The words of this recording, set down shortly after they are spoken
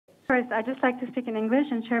First, I'd just like to speak in English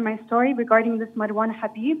and share my story regarding this Mrouan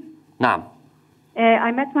Habib. نعم.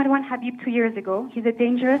 I met Mrouan Habib 2 years ago. He's a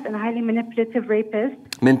dangerous and highly manipulative rapist.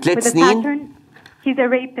 من 3 سنين؟ He's a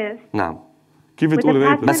rapist. نعم. كيف بتقولي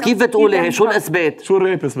ريبست؟ بس كيف بتقولي؟ شو الإثبات؟ شو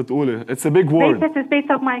الريبست بتقولي؟ It's a big word. Rapist is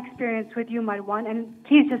based off my experience with you, Mrouan, and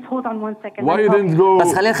please just hold on 1 second. Why you didn't go?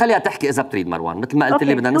 بس خليها تحكي إذا بتريد مروان، مثل ما قلت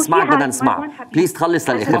لي بدنا نسمعك بدنا نسمعك. بليز تخلص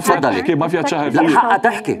للآخر، تفضلي. ما فيها تشهر. لا حقها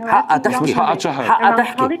تحكي، حقها تحكي. مش حقها تشهر. حقها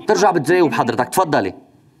تحكي، ترجع بتجاوب حضرتك، تفضلي.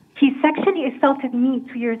 He sexually assaulted me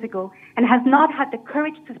 2 years ago and has not had the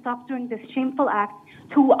courage to stop doing this shameful act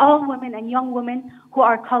to all women and young women who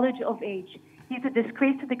are college of age. He's a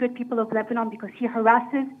disgrace to the good people of Lebanon because he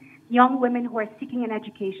harasses young women who are seeking an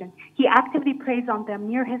education. He actively preys on them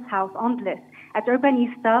near his house on Bliss at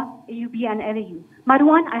Urbanista, AUB, and LAU.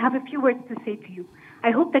 Mrouan, I have a few words to say to you.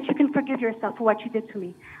 I hope that you can forgive yourself for what you did to me.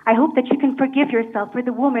 I hope that you can forgive yourself for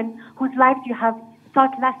the woman whose lives you have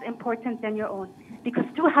thought less important than your own. Because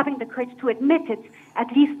through having the courage to admit it, at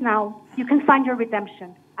least now, you can find your redemption.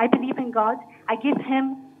 I believe in God. I give him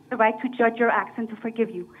the right to judge your acts and to forgive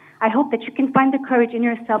you. I hope that you can find the courage in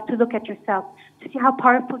yourself to look at yourself, to see how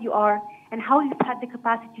powerful you are and how you've had the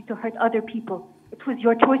capacity to hurt other people. It was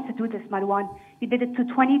your choice to do this, Mrouan. You did it to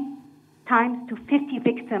 20 times to 50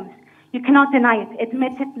 victims. You cannot deny it.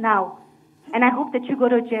 Admit it now. And I hope that you go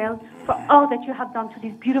to jail for all that you have done to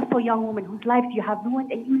these beautiful young women whose lives you have ruined,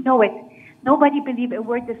 and you know it. Nobody believe a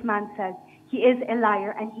word this man says. He is a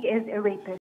liar and he is a rapist.